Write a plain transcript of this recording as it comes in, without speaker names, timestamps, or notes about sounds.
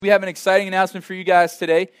We have an exciting announcement for you guys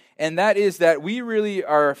today, and that is that we really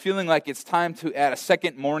are feeling like it's time to add a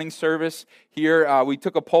second morning service here. We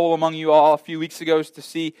took a poll among you all a few weeks ago to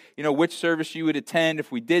see, which service you would attend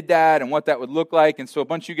if we did that and what that would look like, and so a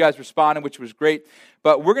bunch of you guys responded, which was great.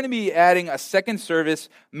 But we're going to be adding a second service,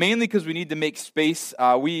 mainly because we need to make space.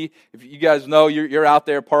 If you guys know, you're out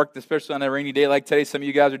there parked, especially on a rainy day like today. Some of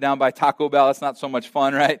you guys are down by Taco Bell. That's not so much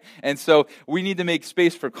fun, right? And so we need to make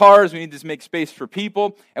space for cars. We need to make space for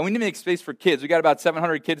people. And we need to make space for kids. We got about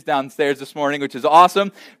 700 kids downstairs this morning, which is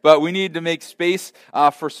awesome. But we need to make space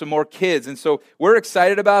for some more kids. And so we're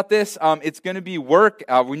excited about this. It's going to be work.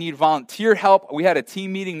 We need volunteer help. We had a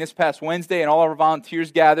team meeting this past Wednesday, and all our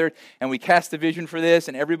volunteers gathered, and we cast a vision for this,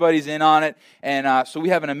 and everybody's in on it. And so we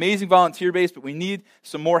have an amazing volunteer base, but we need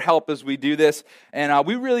some more help as we do this. And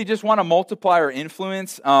we really just want to multiply our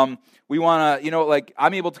influence. We want to,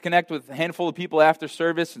 I'm able to connect with a handful of people after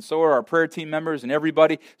service, and so are our prayer team members and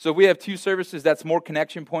everybody. So if we have two services, that's more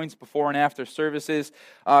connection points before and after services.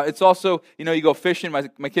 It's also, you go fishing.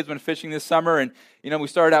 My kids went fishing this summer, and, we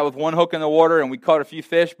started out with one hook in the water, and we caught a few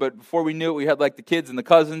fish, but before we knew it, we had, the kids and the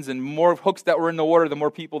cousins, and more hooks that were in the water, the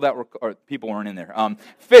more people people weren't in there.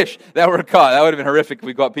 Fish that were caught. That would have been horrific if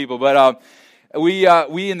we caught people, but... We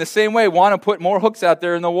in the same way want to put more hooks out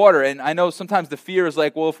there in the water. And I know sometimes the fear is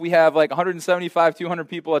if we have 175, 200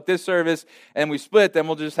 people at this service and we split, then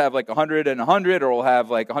we'll just have 100 and 100, or we'll have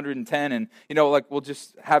 110 and, we'll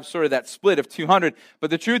just have sort of that split of 200. But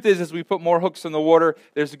the truth is, as we put more hooks in the water,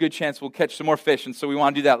 there's a good chance we'll catch some more fish. And so we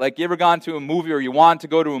want to do that. You ever gone to a movie, or you want to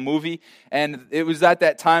go to a movie, and it was at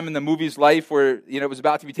that time in the movie's life where, it was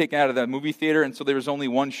about to be taken out of the movie theater, and so there was only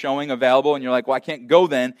one showing available, and you're like, well, I can't go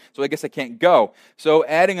then, so I guess I can't go. So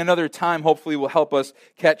adding another time hopefully will help us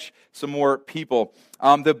catch some more people.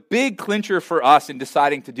 The big clincher for us in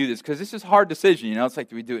deciding to do this, because this is a hard decision, it's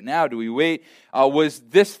do we do it now, do we wait, was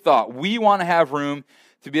this thought. We want to have room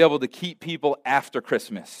to be able to keep people after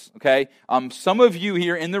Christmas, okay? Some of you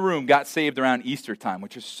here in the room got saved around Easter time,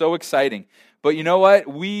 which is so exciting. But you know what?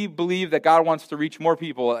 We believe that God wants to reach more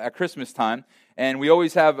people at Christmas time, and we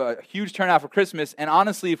always have a huge turnout for Christmas. And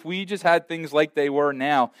honestly, if we just had things like they were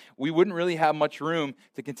now, we wouldn't really have much room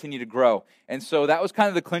to continue to grow. And so that was kind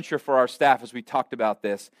of the clincher for our staff as we talked about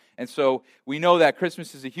this. And so we know that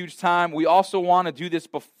Christmas is a huge time. We also want to do this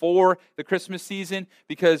before the Christmas season,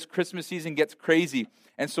 because Christmas season gets crazy.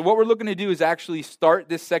 And so what we're looking to do is actually start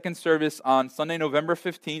this second service on Sunday, November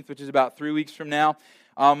 15th, which is about 3 weeks from now.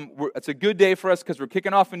 It's a good day for us because we're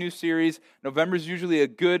kicking off a new series. November is usually a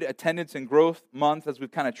good attendance and growth month as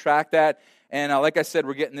we've kind of tracked that. And like I said,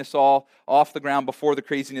 we're getting this all off the ground before the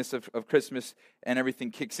craziness of Christmas and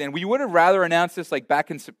everything kicks in. We would have rather announced this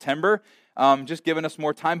back in September, just giving us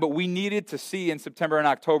more time, but we needed to see in September and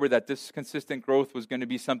October that this consistent growth was going to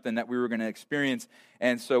be something that we were going to experience,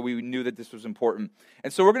 and so we knew that this was important.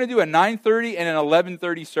 And so we're going to do a 9:30 and an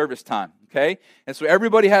 11:30 service time, okay? And so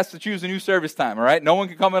everybody has to choose a new service time, all right? No one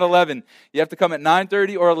can come at 11. You have to come at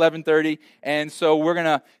 9:30 or 11:30, and so we're going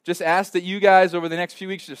to just ask that you guys over the next few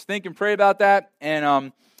weeks just think and pray about that, and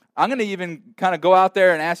I'm going to even kind of go out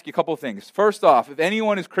there and ask you a couple of things. First off, if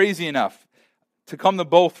anyone is crazy enough to come to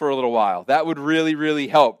both for a little while, that would really, really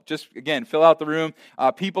help. Just, again, fill out the room.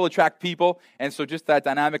 People attract people, and so just that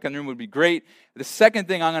dynamic in the room would be great. The second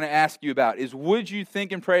thing I'm going to ask you about is, would you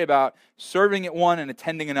think and pray about serving at one and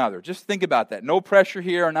attending another? Just think about that. No pressure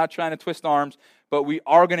here. I'm not trying to twist arms, but we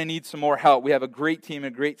are going to need some more help. We have a great team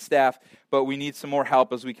and a great staff, but we need some more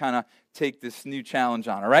help as we kind of take this new challenge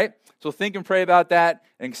on, all right? So think and pray about that.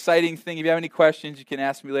 An exciting thing. If you have any questions, you can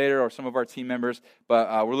ask me later or some of our team members,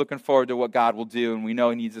 but we're looking forward to what God will do, and we know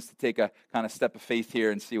He needs us to take a kind of step of faith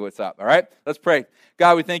here and see what's up, all right? Let's pray.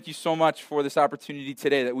 God, we thank You so much for this opportunity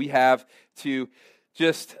today that we have to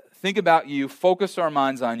just think about You, focus our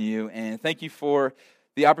minds on You, and thank You for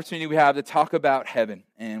the opportunity we have to talk about heaven.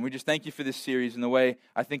 And we just thank You for this series and the way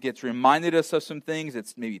I think it's reminded us of some things,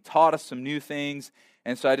 it's maybe taught us some new things.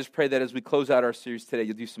 And so I just pray that as we close out our series today,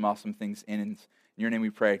 You'll do some awesome things. In Your name we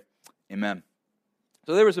pray. Amen.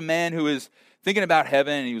 So there was a man who was thinking about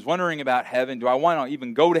heaven, and he was wondering about heaven. Do I want to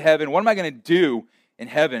even go to heaven? What am I going to do in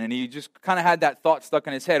heaven? And he just kind of had that thought stuck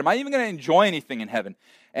in his head. Am I even going to enjoy anything in heaven?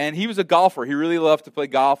 And he was a golfer. He really loved to play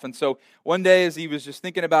golf. And so one day as he was just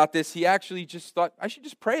thinking about this, he actually just thought, I should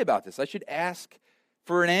just pray about this. I should ask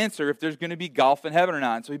for an answer if there's going to be golf in heaven or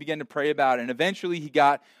not. And so he began to pray about it. And eventually he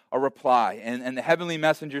got a reply. And the heavenly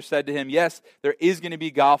messenger said to him, yes, there is going to be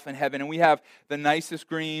golf in heaven. And we have the nicest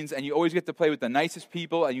greens. And you always get to play with the nicest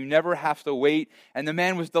people. And you never have to wait. And the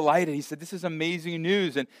man was delighted. He said, this is amazing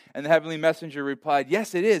news. And the heavenly messenger replied,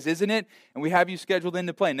 yes, it is, isn't it? And we have you scheduled in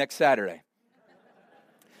to play next Saturday.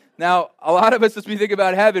 Now, a lot of us, as we think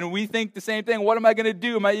about heaven, we think the same thing. What am I going to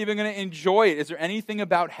do? Am I even going to enjoy it? Is there anything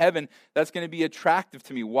about heaven that's going to be attractive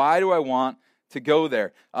to me? Why do I want to go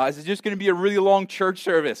there? Is it just going to be a really long church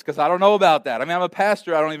service? Because I don't know about that. I mean, I'm a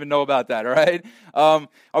pastor. I don't even know about that, all right?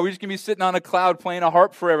 Are we just going to be sitting on a cloud playing a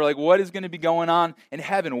harp forever? Like, what is going to be going on in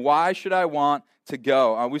heaven? Why should I want to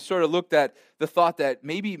go? We sort of looked at the thought that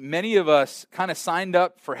maybe many of us kind of signed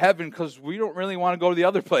up for heaven because we don't really want to go to the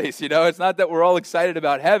other place. It's not that we're all excited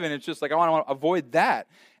about heaven. It's just like, I want to avoid that.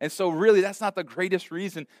 And so really, that's not the greatest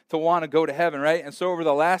reason to want to go to heaven, right? And so over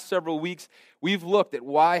the last several weeks, we've looked at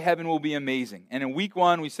why heaven will be amazing. And in week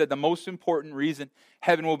 1, we said the most important reason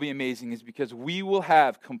heaven will be amazing is because we will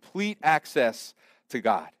have complete access to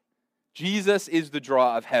God. Jesus is the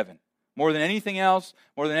draw of heaven. More than anything else,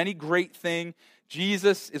 more than any great thing,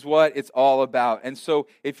 Jesus is what it's all about. And so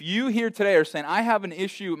if you here today are saying, I have an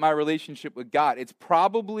issue with my relationship with God, it's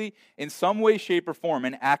probably in some way, shape, or form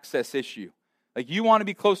an access issue. Like you want to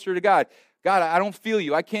be closer to God. God, I don't feel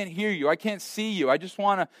you. I can't hear you. I can't see you. I just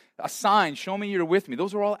want a sign. Show me you're with me.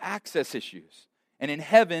 Those are all access issues. And in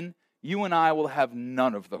heaven, you and I will have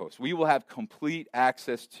none of those. We will have complete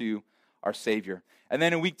access to our Savior. And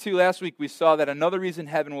then in week 2, last week, we saw that another reason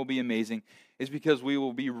heaven will be amazing is because we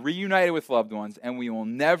will be reunited with loved ones and we will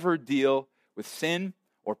never deal with sin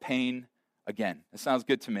or pain again. That sounds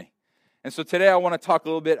good to me. And so today I want to talk a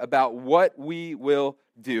little bit about what we will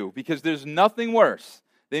do, because there's nothing worse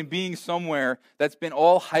than being somewhere that's been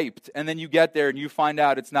all hyped, and then you get there and you find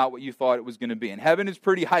out it's not what you thought it was going to be. And heaven is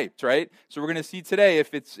pretty hyped, right? So we're going to see today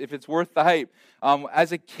if it's worth the hype.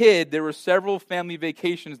 As a kid, there were several family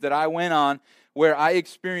vacations that I went on where I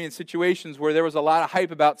experienced situations where there was a lot of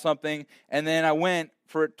hype about something, and then I went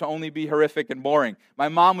for it to only be horrific and boring. My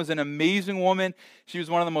mom was an amazing woman. She was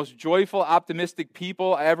one of the most joyful, optimistic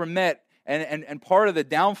people I ever met. And part of the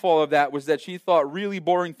downfall of that was that she thought really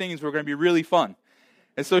boring things were going to be really fun.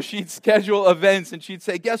 And so she'd schedule events and she'd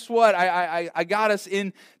say, guess what? I got us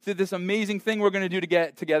into this amazing thing we're going to do to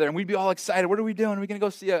get together. And we'd be all excited. What are we doing? Are we going to go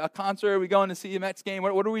see a concert? Are we going to see a Mets game?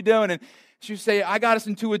 What are we doing? And she'd say, I got us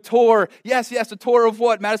into a tour. Yes, a tour of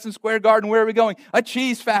what? Madison Square Garden. Where are we going? A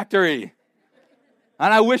cheese factory.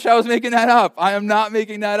 And I wish I was making that up. I am not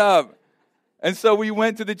making that up. And so we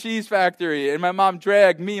went to the cheese factory, and my mom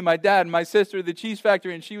dragged me, my dad, and my sister to the cheese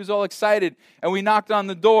factory, and she was all excited. And we knocked on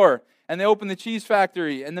the door, and they opened the cheese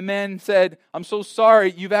factory, and the man said, I'm so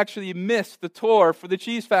sorry, you've actually missed the tour for the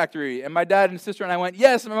cheese factory. And my dad and sister and I went,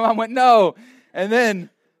 yes, and my mom went, no. And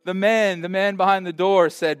then the man behind the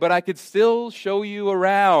door said, but I could still show you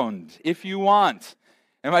around if you want.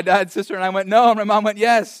 And my dad and sister and I went, no, and my mom went,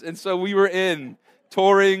 yes. And so we were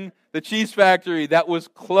touring the cheese factory that was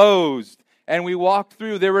closed. And we walked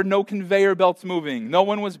through. There were no conveyor belts moving. No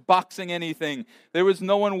one was boxing anything. There was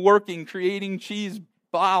no one working, creating cheese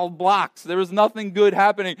blocks. There was nothing good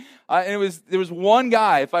happening. And there was one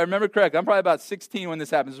guy, if I remember correctly, I'm probably about 16 when this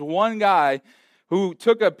happened. There's one guy who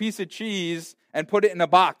took a piece of cheese and put it in a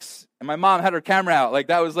box. And my mom had her camera out. Like,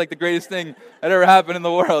 that was like the greatest thing that ever happened in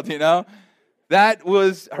the world, That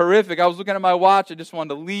was horrific. I was looking at my watch. I just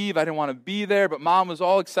wanted to leave. I didn't want to be there, but Mom was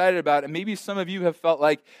all excited about it. And maybe some of you have felt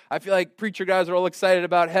like, I feel like preacher guys are all excited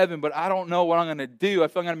about heaven, but I don't know what I'm going to do. I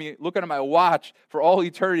feel like I'm going to be looking at my watch for all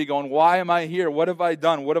eternity going, why am I here? What have I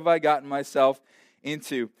done? What have I gotten myself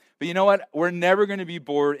into? But you know what? We're never going to be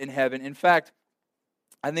bored in heaven. In fact,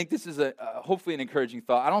 I think this is hopefully an encouraging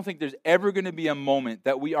thought. I don't think there's ever going to be a moment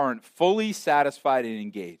that we aren't fully satisfied and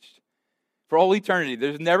engaged. For all eternity,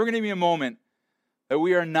 there's never going to be a moment that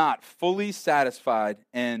we are not fully satisfied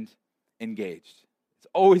and engaged. It's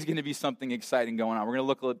always going to be something exciting going on. We're going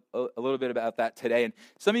to look a little bit about that today. And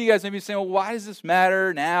some of you guys may be saying, well, why does this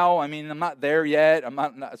matter now? I mean, I'm not there yet. I'm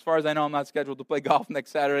not, as far as I know, I'm not scheduled to play golf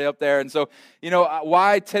next Saturday up there. And so,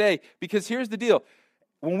 why today? Because here's the deal.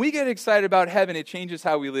 When we get excited about heaven, it changes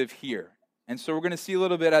how we live here. And so we're going to see a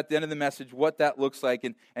little bit at the end of the message what that looks like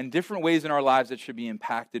and different ways in our lives that should be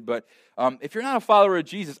impacted. But if you're not a follower of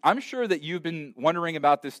Jesus, I'm sure that you've been wondering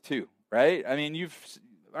about this too, right? I mean,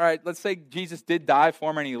 all right, let's say Jesus did die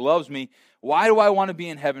for me and he loves me. Why do I want to be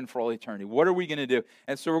in heaven for all eternity? What are we going to do?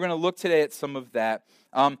 And so we're going to look today at some of that.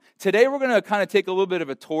 Today we're going to kind of take a little bit of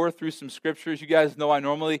a tour through some scriptures. You guys know I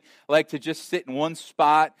normally like to just sit in one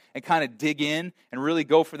spot and kind of dig in and really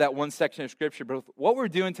go for that one section of scripture. But what we're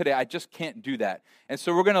doing today, I just can't do that. And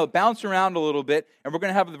so we're going to bounce around a little bit, and we're going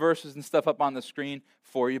to have the verses and stuff up on the screen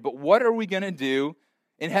for you. But what are we going to do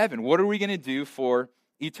in heaven? What are we going to do for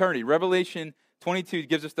eternity? Revelation 22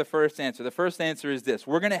 gives us the first answer. The first answer is this.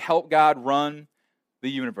 We're going to help God run the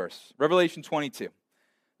universe. Revelation 22.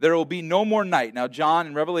 There will be no more night. Now, John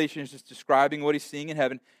in Revelation is just describing what he's seeing in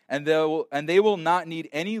heaven. And they will not need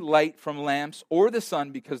any light from lamps or the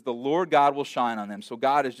sun, because the Lord God will shine on them. So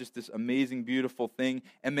God is just this amazing, beautiful thing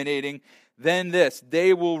emanating. Then this,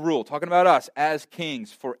 they will rule, talking about us, as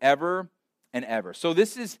kings forever and ever. So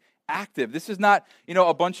this is active. This is not,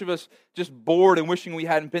 a bunch of us just bored and wishing we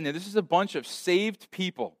hadn't been there. This is a bunch of saved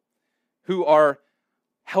people who are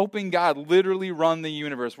helping God literally run the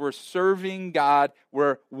universe. We're serving God.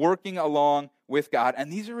 We're working along with God.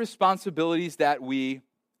 And these are responsibilities that we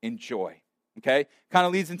enjoy. Okay? Kind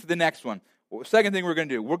of leads into the next one. Well, second thing we're going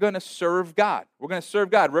to do, we're going to serve God. We're going to serve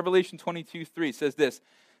God. Revelation 22:3 says this,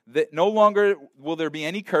 that no longer will there be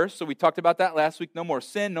any curse. So we talked about that last week. No more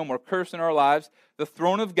sin, no more curse in our lives. The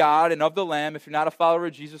throne of God and of the Lamb. If you're not a follower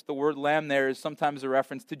of Jesus, the word Lamb there is sometimes a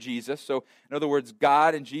reference to Jesus. So in other words,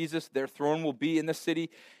 God and Jesus, their throne will be in the city.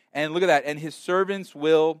 And look at that. And his servants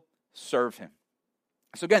will serve him.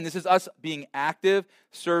 So again, this is us being active,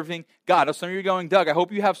 serving God. Now some of you are going, Doug, I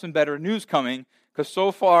hope you have some better news coming, because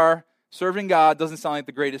so far, serving God doesn't sound like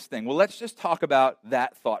the greatest thing. Well, let's just talk about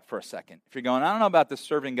that thought for a second. If you're going, I don't know about this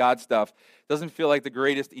serving God stuff, doesn't feel like the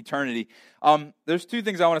greatest eternity. There's two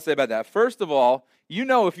things I want to say about that. First of all,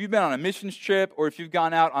 if you've been on a missions trip or if you've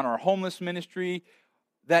gone out on our homeless ministry,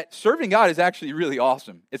 that serving God is actually really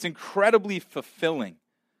awesome. It's incredibly fulfilling.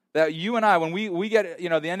 That you and I, when we get,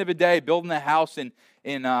 the end of a day building a house in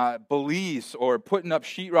Belize or putting up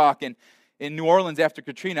sheetrock in New Orleans after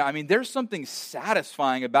Katrina, there's something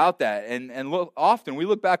satisfying about that. And often we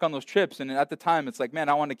look back on those trips, and at the time it's like, man,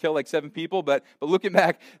 I want to kill like 7 people. But looking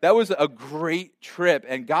back, that was a great trip,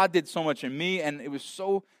 and God did so much in me, and it was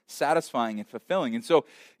so satisfying and fulfilling. And so,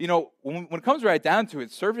 when it comes right down to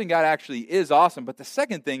it, serving God actually is awesome. But the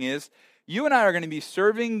second thing is, you and I are going to be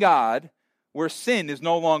serving God where sin is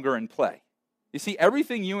no longer in play. You see,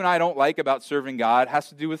 everything you and I don't like about serving God has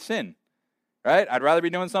to do with sin. Right? I'd rather be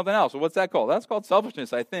doing something else. Well, what's that called? That's called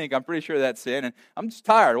selfishness, I think. I'm pretty sure that's sin. And I'm just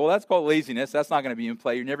tired. Well, that's called laziness. That's not going to be in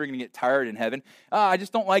play. You're never going to get tired in heaven. I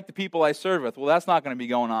just don't like the people I serve with. Well, that's not going to be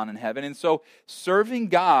going on in heaven. And so serving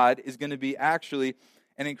God is going to be actually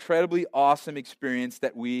an incredibly awesome experience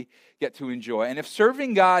that we get to enjoy. And if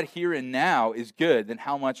serving God here and now is good, then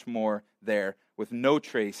how much more there with no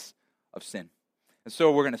trace of sin. And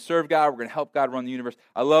so we're going to serve God. We're going to help God run the universe.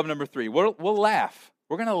 I love number 3. We'll laugh.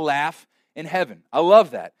 We're going to laugh in heaven. I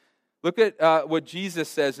love that. Look at what Jesus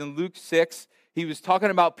says in Luke 6. He was talking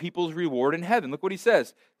about people's reward in heaven. Look what he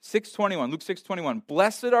says. Luke 6:21.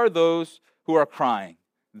 Blessed are those who are crying.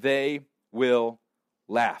 They will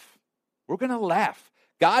laugh. We're going to laugh.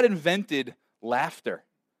 God invented laughter.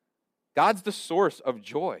 God's the source of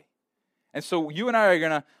joy. And so you and I are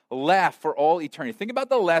going to laugh for all eternity. Think about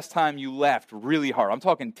the last time you laughed really hard. I'm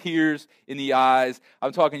talking tears in the eyes.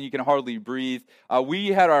 I'm talking you can hardly breathe. We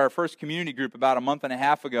had our first community group about a month and a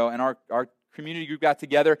half ago, and our community group got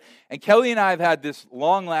together. And Kelly and I have had this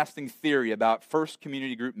long-lasting theory about first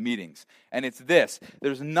community group meetings. And it's this.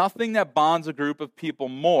 There's nothing that bonds a group of people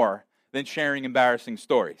more than sharing embarrassing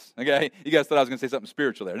stories. Okay? You guys thought I was going to say something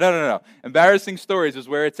spiritual there. No. Embarrassing stories is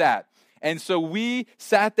where it's at. And so we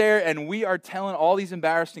sat there and we are telling all these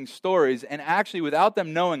embarrassing stories. And actually, without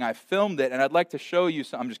them knowing, I filmed it. And I'd like to show you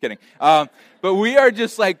some. I'm just kidding. But we are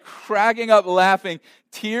just like cracking up laughing,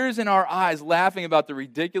 tears in our eyes, laughing about the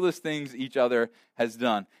ridiculous things each other has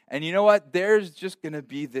done. And you know what? There's just going to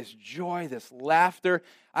be this joy, this laughter.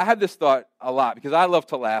 I have this thought a lot because I love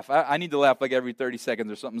to laugh. I need to laugh like every 30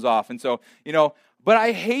 seconds or something's off. And so, but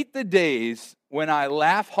I hate the days when I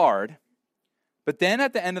laugh hard. But then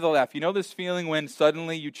at the end of the laugh, this feeling when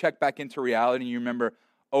suddenly you check back into reality and you remember,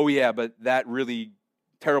 oh yeah, but that really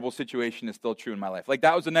terrible situation is still true in my life. Like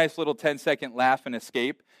that was a nice little 10-second laugh and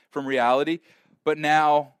escape from reality. But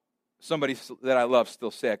now somebody that I love is still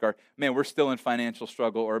sick, or man, we're still in financial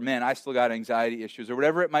struggle, or man, I still got anxiety issues, or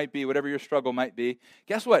whatever it might be, whatever your struggle might be.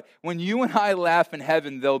 Guess what? When you and I laugh in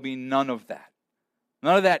heaven, there'll be none of that.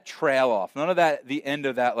 None of that trail off. None of that, the end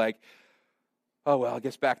of that, like, oh, well, I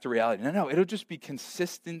guess back to reality. No, it'll just be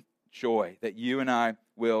consistent joy that you and I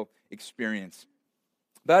will experience.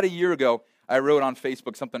 About a year ago, I wrote on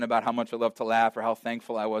Facebook something about how much I love to laugh or how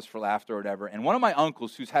thankful I was for laughter or whatever. And one of my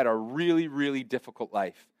uncles, who's had a really, really difficult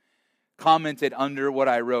life, commented under what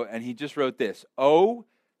I wrote, and he just wrote this: "Oh,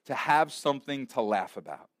 to have something to laugh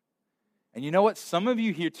about." And you know what? Some of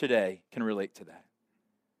you here today can relate to that.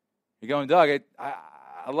 You're going, Doug,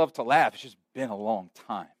 I love to laugh. It's just been a long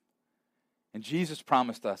time. And Jesus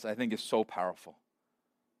promised us, I think, is so powerful.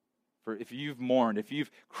 For if you've mourned, if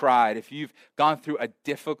you've cried, if you've gone through a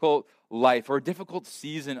difficult life or a difficult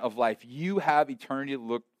season of life, you have eternity to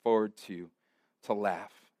look forward to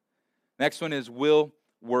laugh. Next one is, we'll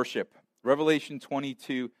worship. Revelation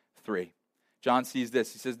 22:3. John sees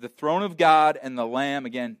this. He says, the throne of God and the Lamb,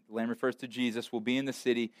 again, the Lamb refers to Jesus, will be in the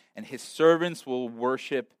city, and his servants will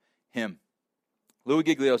worship him. Louis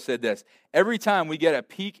Giglio said this, every time we get a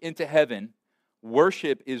peek into heaven,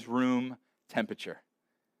 worship is room temperature.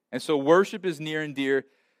 And so worship is near and dear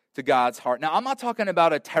to God's heart. Now, I'm not talking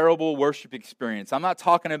about a terrible worship experience. I'm not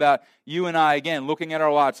talking about you and I, again, looking at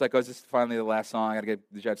our watch like, oh, is this finally the last song? I got to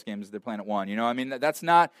get the Jets games. They're playing at 1. You know, I mean, that's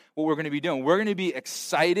not what we're going to be doing. We're going to be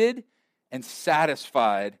excited and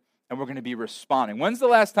satisfied, and we're going to be responding. When's the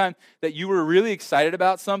last time that you were really excited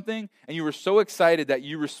about something, and you were so excited that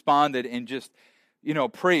you responded in just,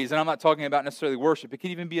 praise? And I'm not talking about necessarily worship. It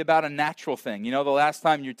could even be about a natural thing. The last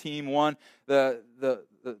time your team won the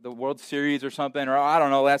World Series or something, or I don't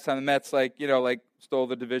know, last time the Mets stole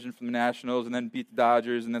the division from the Nationals and then beat the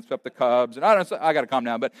Dodgers and then swept the Cubs. And I got to calm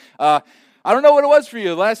down, but I don't know what it was for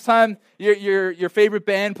you. Last time your favorite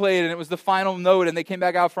band played and it was the final note and they came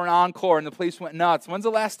back out for an encore and the place went nuts. When's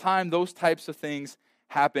the last time those types of things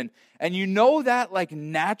happen? And that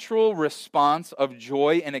natural response of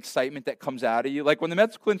joy and excitement that comes out of you. Like when the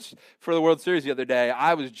Mets clinched for the World Series the other day,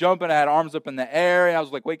 I was jumping, I had arms up in the air, and I was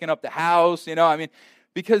waking up the house,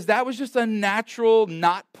 because that was just a natural,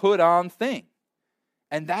 not put on thing.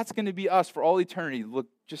 And that's going to be us for all eternity. Look,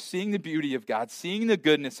 just seeing the beauty of God, seeing the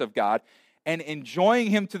goodness of God, and enjoying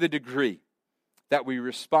him to the degree that we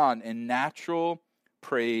respond in natural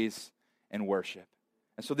praise and worship.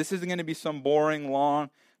 And so this isn't going to be some boring, long,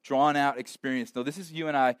 drawn-out experience. No, this is you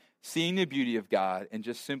and I seeing the beauty of God and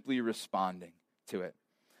just simply responding to it.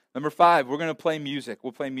 Number 5, we're going to play music.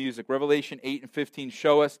 We'll play music. Revelation 8 and 15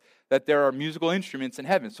 show us that there are musical instruments in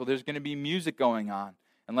heaven. So there's going to be music going on.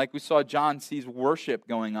 And like we saw, John sees worship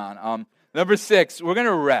going on. Number 6, we're going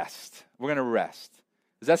to rest. We're going to rest.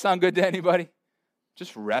 Does that sound good to anybody?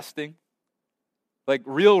 Just resting? Like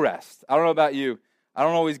real rest. I don't know about you. I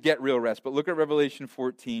don't always get real rest, but look at Revelation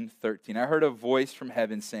 14:13. I heard a voice from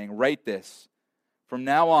heaven saying, write this. From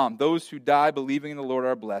now on, those who die believing in the Lord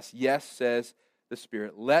are blessed. Yes, says the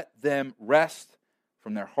Spirit. Let them rest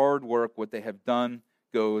from their hard work. What they have done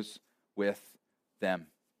goes with them.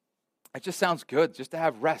 It just sounds good just to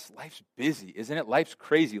have rest. Life's busy, isn't it? Life's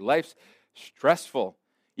crazy. Life's stressful.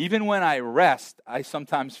 Even when I rest, I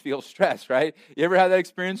sometimes feel stressed, right? You ever have that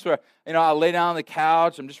experience where, I'll lay down on the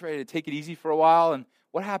couch, I'm just ready to take it easy for a while, and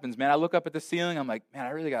what happens, man? I look up at the ceiling, I'm like, man,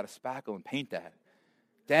 I really got to spackle and paint that.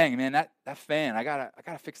 Dang, man, that fan, I gotta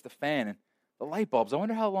fix the fan. And the light bulbs, I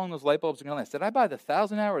wonder how long those light bulbs are going to last. Did I buy the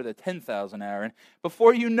 1,000 hour or the 10,000 hour? And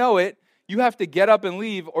before you know it, you have to get up and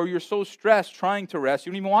leave, or you're so stressed trying to rest,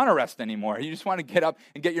 you don't even want to rest anymore. You just want to get up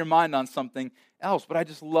and get your mind on something else. But I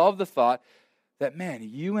just love the thought that, man,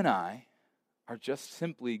 you and I are just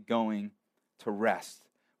simply going to rest.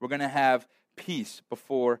 We're going to have peace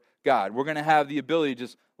before God. We're going to have the ability to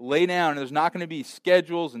just lay down, and there's not going to be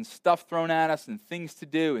schedules and stuff thrown at us and things to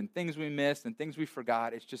do and things we missed and things we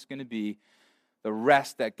forgot. It's just going to be the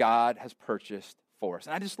rest that God has purchased for us.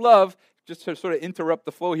 And I just love, just to sort of interrupt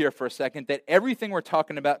the flow here for a second, that everything we're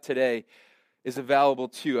talking about today is available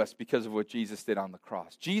to us because of what Jesus did on the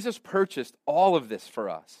cross. Jesus purchased all of this for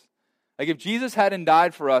us. Like if Jesus hadn't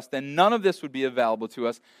died for us, then none of this would be available to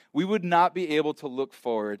us. We would not be able to look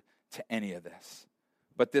forward to any of this.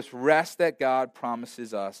 But this rest that God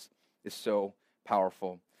promises us is so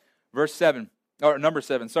powerful. Number 7,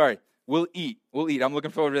 we'll eat. I'm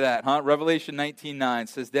looking forward to that, huh? Revelation 19:9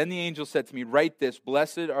 says, then the angel said to me, write this,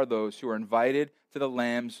 blessed are those who are invited to the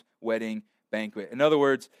Lamb's wedding banquet. In other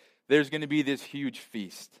words, there's going to be this huge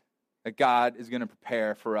feast that God is going to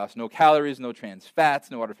prepare for us. No calories, no trans fats,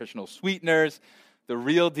 no artificial sweeteners. The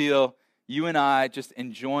real deal, you and I just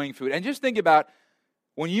enjoying food. And just think about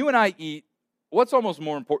when you and I eat, what's almost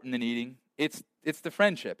more important than eating? It's the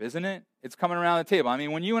friendship, isn't it? It's coming around the table. I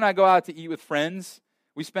mean, when you and I go out to eat with friends,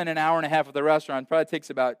 we spend an hour and a half at the restaurant. It probably takes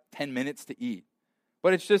about 10 minutes to eat.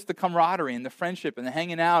 But it's just the camaraderie and the friendship and the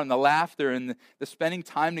hanging out and the laughter and the spending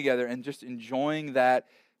time together and just enjoying that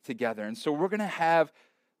together. And so we're going to have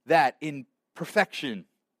that in perfection,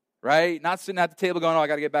 right? Not sitting at the table going, I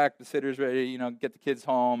got to get back, the sitter's ready, get the kids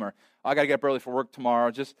home, or I got to get up early for work tomorrow.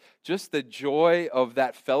 Just the joy of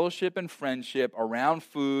that fellowship and friendship around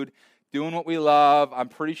food, doing what we love. I'm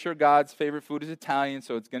pretty sure God's favorite food is Italian,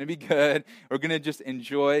 so it's going to be good. We're going to just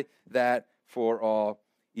enjoy that for all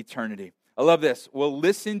eternity. I love this. We'll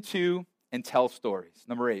listen to and tell stories.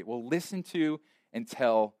 Number 8, we'll listen to and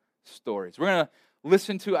tell stories. We're going to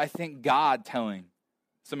listen to, I think, God telling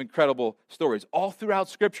some incredible stories all throughout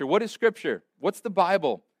Scripture. What is Scripture? What's the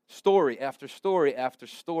Bible? Story after story after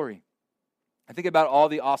story. I think about all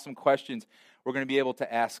the awesome questions we're going to be able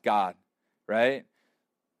to ask God, right?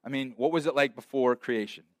 I mean, what was it like before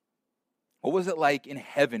creation? What was it like in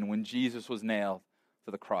heaven when Jesus was nailed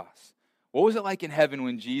to the cross? What was it like in heaven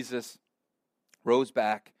when Jesus rose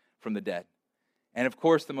back from the dead? And of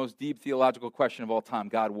course, the most deep theological question of all time,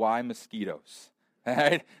 God, why mosquitoes?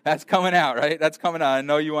 Right? That's coming out, right? That's coming out. I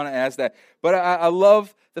know you want to ask that. But I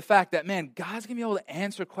love the fact that, man, God's going to be able to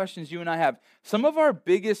answer questions you and I have. Some of our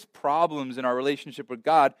biggest problems in our relationship with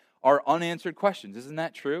God are unanswered questions. Isn't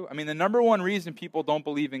that true? I mean, the number one reason people don't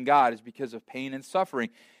believe in God is because of pain and suffering.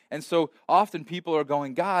 And so often people are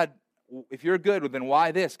going, God, if you're good, then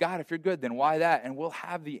why this? God, if you're good, then why that? And we'll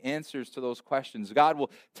have the answers to those questions. God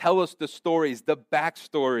will tell us the stories, the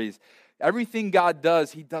backstories. Everything God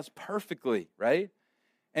does, he does perfectly, right?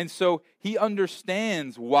 And so he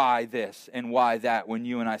understands why this and why that when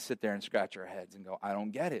you and I sit there and scratch our heads and go, I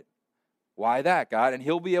don't get it. Why that, God? And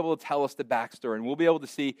he'll be able to tell us the backstory, and we'll be able to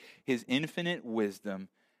see his infinite wisdom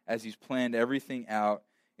as he's planned everything out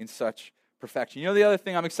in such perfection. You know, the other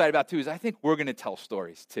thing I'm excited about too is I think we're going to tell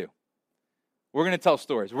stories too. We're going to tell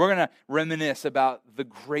stories. We're going to reminisce about the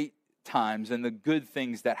great times and the good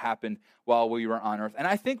things that happened while we were on earth. And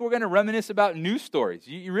I think we're going to reminisce about new stories.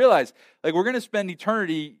 You realize, like, we're going to spend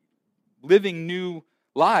eternity living new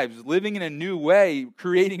lives, living in a new way,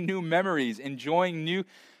 creating new memories, enjoying new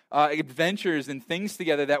adventures and things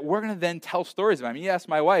together that we're going to then tell stories about. I mean, you asked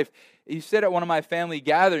my wife, you said at one of my family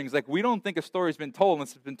gatherings, like, we don't think a story's been told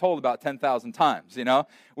unless it's been told about 10,000 times, you know?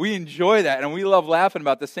 We enjoy that, and we love laughing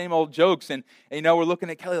about the same old jokes, and you know, we're looking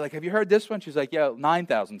at Kelly like, have you heard this one? She's like, yeah,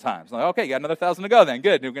 9,000 times. I'm like, okay, got another 1,000 to go then,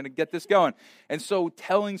 good, we're going to get this going. And so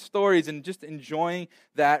telling stories and just enjoying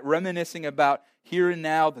that, reminiscing about here and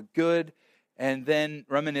now, the good, and then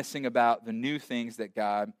reminiscing about the new things that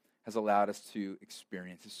God has allowed us to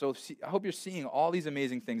experience. So I hope you're seeing all these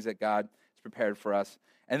amazing things that God has prepared for us.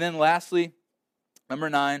 And then lastly,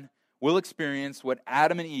 number 9, we'll experience what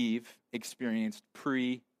Adam and Eve experienced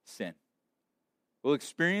pre-sin. We'll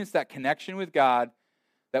experience that connection with God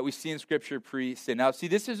that we see in Scripture pre-sin. Now, see,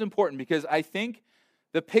 this is important because I think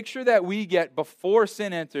the picture that we get before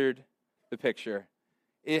sin entered the picture,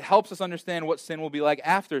 it helps us understand what sin will be like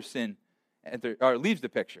after sin leaves the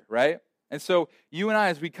picture, right? And so you and I,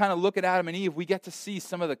 as we kind of look at Adam and Eve, we get to see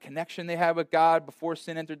some of the connection they had with God before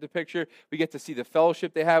sin entered the picture. We get to see the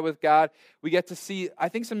fellowship they had with God. We get to see, I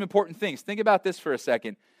think, some important things. Think about this for a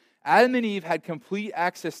second. Adam and Eve had complete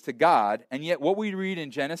access to God, and yet what we read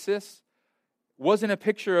in Genesis wasn't a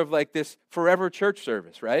picture of like this forever church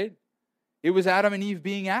service, right? It was Adam and Eve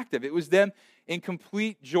being active. It was them in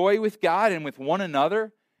complete joy with God and with one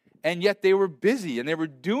another. And yet they were busy, and they were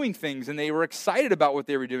doing things, and they were excited about what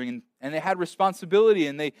they were doing, and they had responsibility,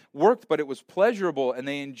 and they worked, but it was pleasurable, and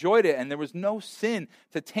they enjoyed it, and there was no sin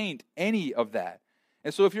to taint any of that.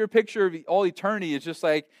 And so if your picture of all eternity is just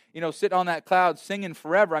like, you know, sit on that cloud singing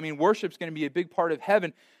forever, I mean, worship's going to be a big part of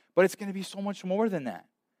heaven, but it's going to be so much more than that.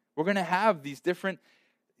 We're going to have these different,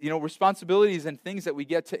 you know, responsibilities and things that we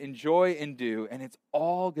get to enjoy and do, and it's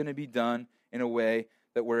all going to be done in a way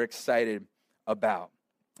that we're excited about.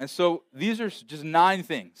 And so these are just 9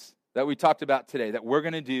 things that we talked about today that we're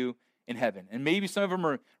going to do in heaven. And maybe some of them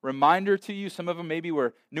are a reminder to you. Some of them maybe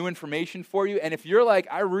were new information for you. And if you're like,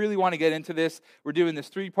 I really want to get into this, we're doing this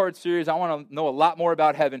 3-part series, I want to know a lot more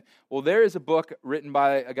about heaven. Well, there is a book written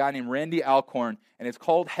by a guy named Randy Alcorn, and it's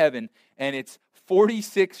called Heaven, and it's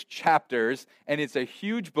 46 chapters, and it's a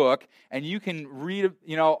huge book, and you can read,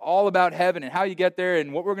 you know, all about heaven and how you get there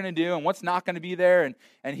and what we're going to do and what's not going to be there,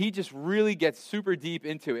 and he just really gets super deep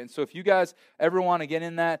into it. And so if you guys ever want to get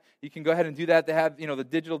in that, you can go ahead and do that. They have, you know, the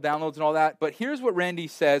digital downloads and all that. But here's what Randy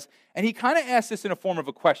says, and he kind of asks this in a form of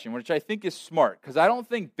a question, which I think is smart, because I don't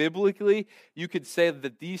think biblically you could say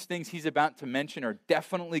that these things he's about to mention are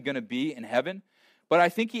definitely going to be in heaven. But I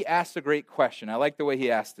think he asked a great question. I like the way he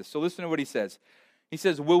asked this. So listen to what he says. He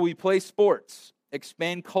says, will we play sports,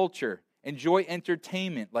 expand culture, enjoy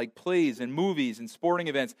entertainment like plays and movies and sporting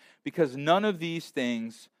events? Because none of these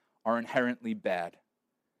things are inherently bad.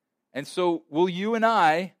 And so will you and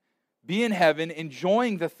I be in heaven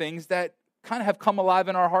enjoying the things that kind of have come alive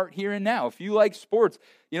in our heart here and now? If you like sports,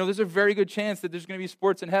 you know, there's a very good chance that there's going to be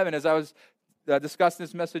sports in heaven. As I was discussing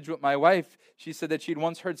this message with my wife, she said that she'd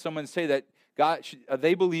once heard someone say that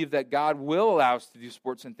they believe that God will allow us to do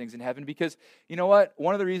sports and things in heaven because, you know what,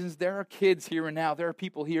 one of the reasons there are kids here and now, there are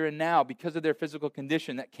people here and now because of their physical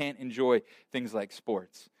condition that can't enjoy things like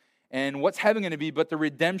sports. And what's heaven going to be but the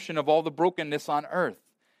redemption of all the brokenness on earth?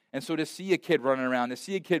 And so to see a kid running around, to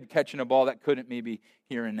see a kid catching a ball that couldn't maybe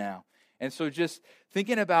here and now. And so just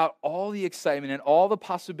thinking about all the excitement and all the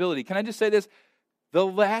possibility. Can I just say this? The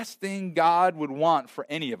last thing God would want for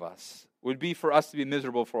any of us would be for us to be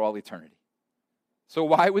miserable for all eternity. So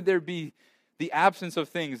why would there be the absence of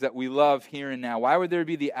things that we love here and now? Why would there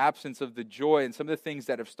be the absence of the joy and some of the things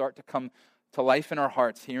that have started to come to life in our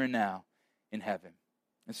hearts here and now in heaven?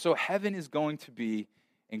 And so heaven is going to be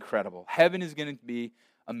incredible. Heaven is going to be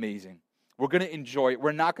amazing. We're going to enjoy it.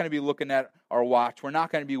 We're not going to be looking at our watch. We're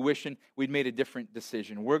not going to be wishing we'd made a different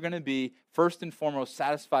decision. We're going to be, first and foremost,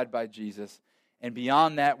 satisfied by Jesus. And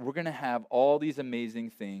beyond that, we're going to have all these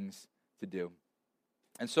amazing things to do.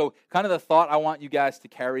 And so kind of the thought I want you guys to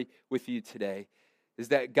carry with you today is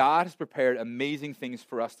that God has prepared amazing things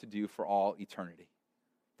for us to do for all eternity.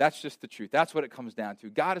 That's just the truth. That's what it comes down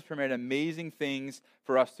to. God has prepared amazing things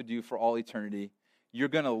for us to do for all eternity. You're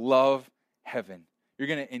going to love heaven. You're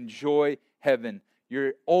going to enjoy heaven.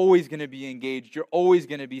 You're always going to be engaged. You're always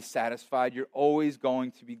going to be satisfied. You're always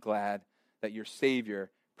going to be glad that your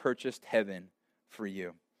Savior purchased heaven for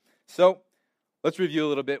you. So let's review a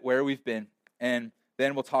little bit where we've been, and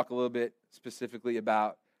then we'll talk a little bit specifically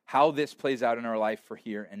about how this plays out in our life for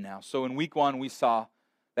here and now. So in week 1, we saw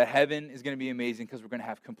that heaven is going to be amazing because we're going to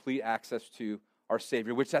have complete access to our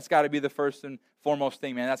Savior, which that's got to be the first and foremost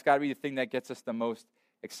thing, man. That's got to be the thing that gets us the most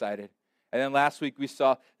excited. And then last week we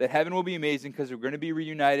saw that heaven will be amazing because we're going to be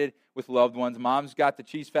reunited with loved ones. Mom's got the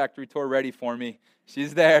Cheese Factory tour ready for me.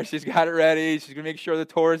 She's there. She's got it ready. She's going to make sure the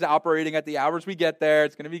tour is operating at the hours we get there.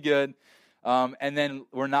 It's going to be good. And then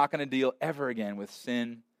we're not going to deal ever again with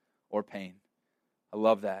sin or pain. I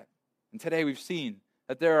love that. And today we've seen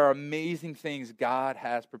that there are amazing things God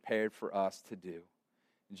has prepared for us to do.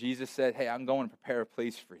 And Jesus said, hey, I'm going to prepare a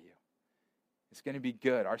place for you. It's going to be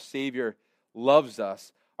good. Our Savior loves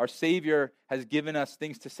us. Our Savior has given us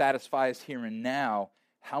things to satisfy us here and now.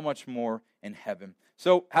 How much more in heaven?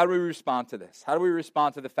 So how do we respond to this? How do we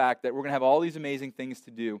respond to the fact that we're going to have all these amazing things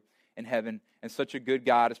to do in heaven, and such a good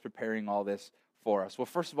God is preparing all this for us? Well,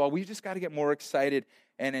 first of all, we just got to get more excited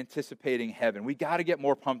and anticipating heaven. We got to get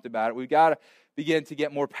more pumped about it. We got to begin to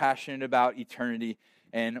get more passionate about eternity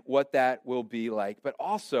and what that will be like. But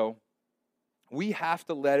also, we have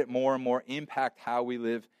to let it more and more impact how we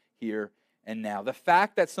live here and now. The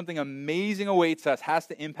fact that something amazing awaits us has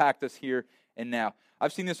to impact us here and now.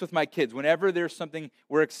 I've seen this with my kids. Whenever there's something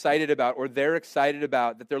we're excited about or they're excited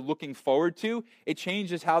about that they're looking forward to, it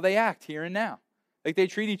changes how they act here and now. Like they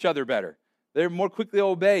treat each other better. They're more quickly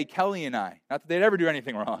obey Kelly and I. Not that they'd ever do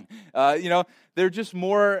anything wrong. They're just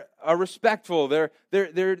more respectful. They're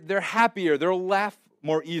happier. They'll laugh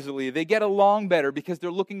more easily. They get along better because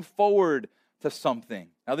they're looking forward to something.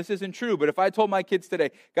 Now, this isn't true, but if I told my kids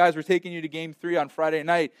today, guys, we're taking you to game 3 on Friday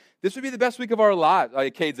night, this would be the best week of our lives.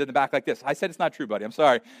 Cade's in the back like this. I said it's not true, buddy. I'm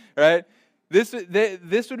sorry. Right? This would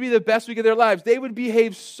be the best week of their lives. They would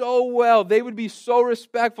behave so well. They would be so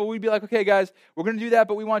respectful. We'd be like, okay, guys, we're going to do that,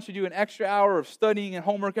 but we want you to do an extra hour of studying and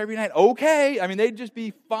homework every night. Okay. I mean, they'd just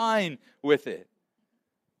be fine with it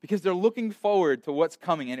because they're looking forward to what's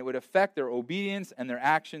coming, and it would affect their obedience and their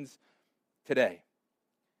actions today.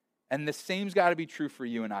 And the same's got to be true for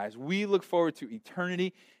you and I. As we look forward to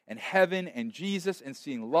eternity and heaven and Jesus and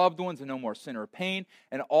seeing loved ones and no more sin or pain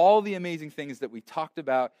and all the amazing things that we talked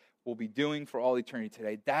about we'll be doing for all eternity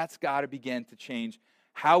today, that's got to begin to change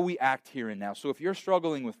how we act here and now. So if you're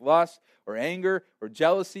struggling with lust or anger or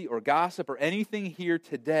jealousy or gossip or anything here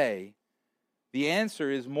today, the answer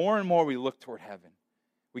is more and more we look toward heaven.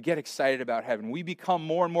 We get excited about heaven. We become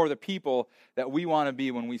more and more the people that we want to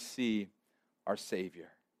be when we see our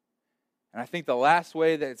Savior. And I think the last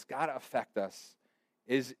way that it's got to affect us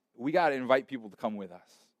is we got to invite people to come with us.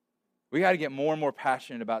 We got to get more and more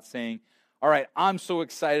passionate about saying, all right, I'm so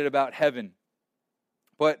excited about heaven,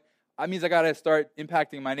 but that means I got to start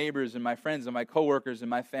impacting my neighbors and my friends and my coworkers and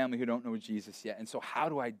my family who don't know Jesus yet. And so how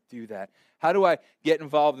do I do that? How do I get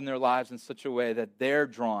involved in their lives in such a way that they're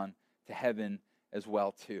drawn to heaven as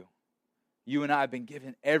well too? You and I have been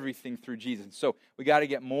given everything through Jesus. So we got to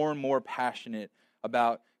get more and more passionate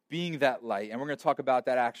about being that light. And we're going to talk about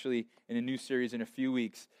that actually in a new series in a few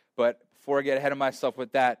weeks. But before I get ahead of myself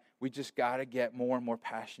with that, we just got to get more and more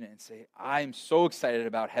passionate and say, I'm so excited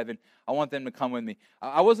about heaven. I want them to come with me.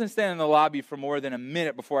 I wasn't standing in the lobby for more than a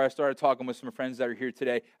minute before I started talking with some friends that are here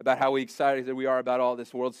today about how excited we are about all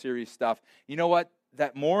this World Series stuff. You know what?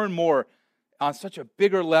 That more and more, on such a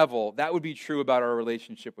bigger level, that would be true about our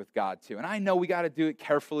relationship with God too. And I know we got to do it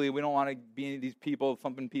carefully. We don't want to be these people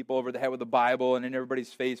thumping people over the head with the Bible and in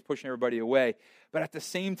everybody's face, pushing everybody away. But at the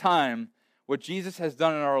same time, what Jesus has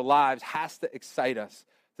done in our lives has to excite us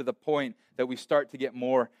to the point that we start to get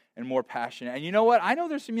more and more passionate. And you know what? I know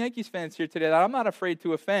there's some Yankees fans here today that I'm not afraid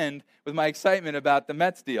to offend with my excitement about the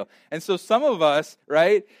Mets deal. And so some of us,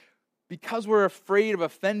 right, because we're afraid of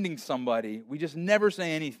offending somebody, we just never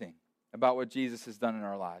say anything. about what Jesus has done in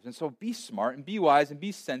our lives. And so be smart and be wise and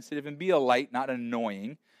be sensitive and be a light, not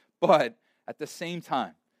annoying. But at the same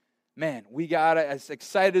time, man, we got to, as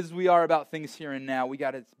excited as we are about things here and now, we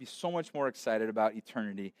got to be so much more excited about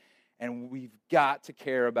eternity. And we've got to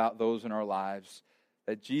care about those in our lives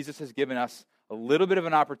that Jesus has given us a little bit of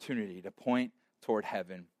an opportunity to point toward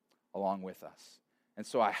heaven along with us. And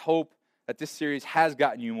so I hope that this series has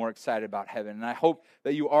gotten you more excited about heaven. And I hope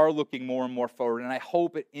that you are looking more and more forward. And I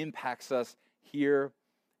hope it impacts us here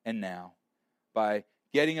and now by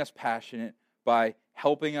getting us passionate, by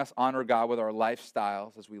helping us honor God with our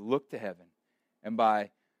lifestyles as we look to heaven, and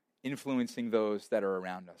by influencing those that are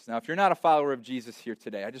around us. Now, if you're not a follower of Jesus here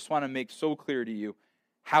today, I just want to make so clear to you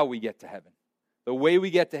how we get to heaven. The way we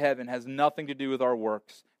get to heaven has nothing to do with our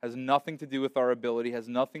works, has nothing to do with our ability, has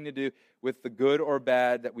nothing to do with the good or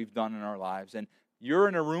bad that we've done in our lives. And you're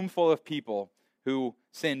in a room full of people who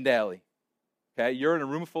sin daily. Okay? You're in a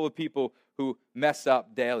room full of people who mess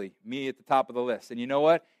up daily. Me at the top of the list. And you know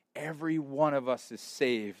what? Every one of us is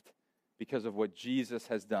saved because of what Jesus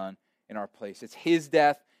has done in our place. It's his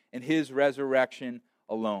death and his resurrection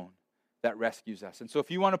alone that rescues us. And so if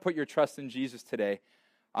you want to put your trust in Jesus today,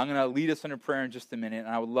 I'm going to lead us in a prayer in just a minute, and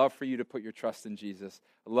I would love for you to put your trust in Jesus.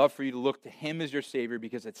 I'd love for you to look to him as your Savior,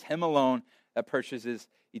 because it's him alone that purchases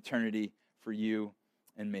eternity for you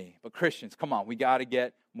and me. But Christians, come on, we got to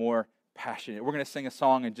get more passionate. We're going to sing a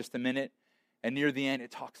song in just a minute, and near the end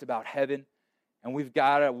it talks about heaven, and we've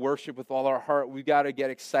got to worship with all our heart. We've got to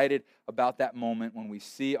get excited about that moment when we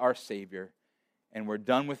see our Savior, and we're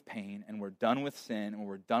done with pain, and we're done with sin, and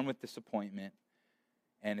we're done with disappointment,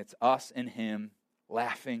 and it's us and him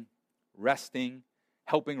laughing, resting,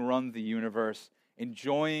 helping run the universe,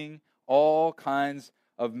 enjoying all kinds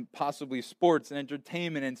of possibly sports and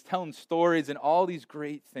entertainment and telling stories and all these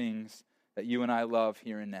great things that you and I love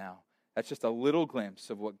here and now. That's just a little glimpse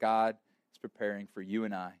of what God is preparing for you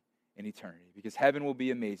and I in eternity, because heaven will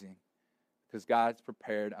be amazing, because God's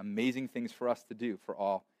prepared amazing things for us to do for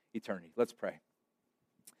all eternity. Let's pray.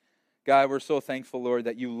 God, we're so thankful, Lord,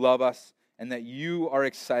 that you love us and that you are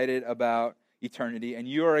excited about eternity, and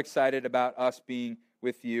you are excited about us being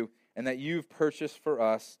with you, and that you've purchased for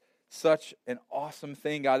us such an awesome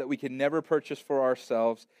thing, God, that we can never purchase for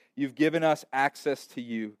ourselves. You've given us access to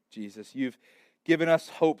you, Jesus. You've given us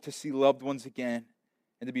hope to see loved ones again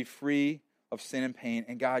and to be free of sin and pain.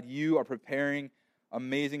 And God, you are preparing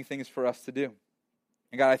amazing things for us to do.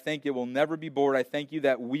 And God, I thank you we'll never be bored. I thank you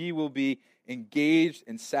that we will be engaged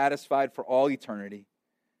and satisfied for all eternity.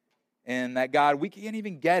 And that, God, we can't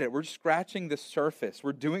even get it. We're scratching the surface.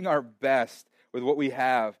 We're doing our best with what we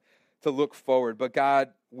have to look forward. But, God,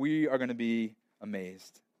 we are going to be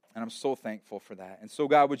amazed. And I'm so thankful for that. And so,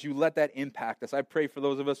 God, would you let that impact us? I pray for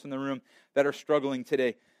those of us in the room that are struggling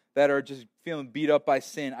today, that are just feeling beat up by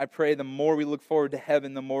sin. I pray the more we look forward to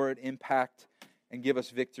heaven, the more it impact and give us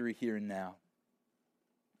victory here and now.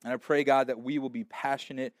 And I pray, God, that we will be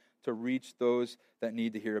passionate to reach those that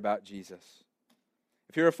need to hear about Jesus.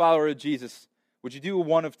 If you're a follower of Jesus, would you do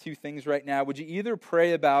one of two things right now? Would you either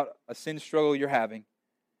pray about a sin struggle you're having,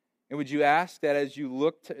 and would you ask that as you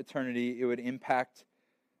look to eternity, it would impact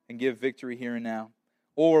and give victory here and now?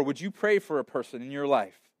 Or would you pray for a person in your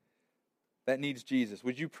life that needs Jesus?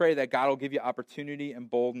 Would you pray that God will give you opportunity and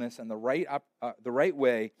boldness and the right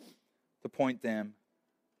way to point them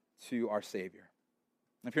to our Savior?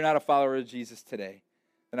 If you're not a follower of Jesus today,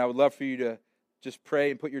 then I would love for you to just pray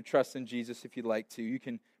and put your trust in Jesus if you'd like to. You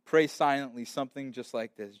can pray silently something just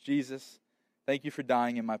like this. Jesus, thank you for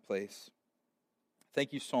dying in my place.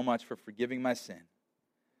 Thank you so much for forgiving my sin.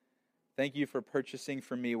 Thank you for purchasing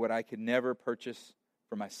for me what I could never purchase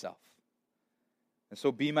for myself. And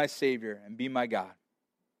so be my Savior and be my God.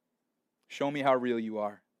 Show me how real you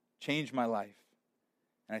are. Change my life.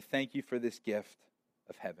 And I thank you for this gift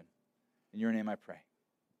of heaven. In your name I pray.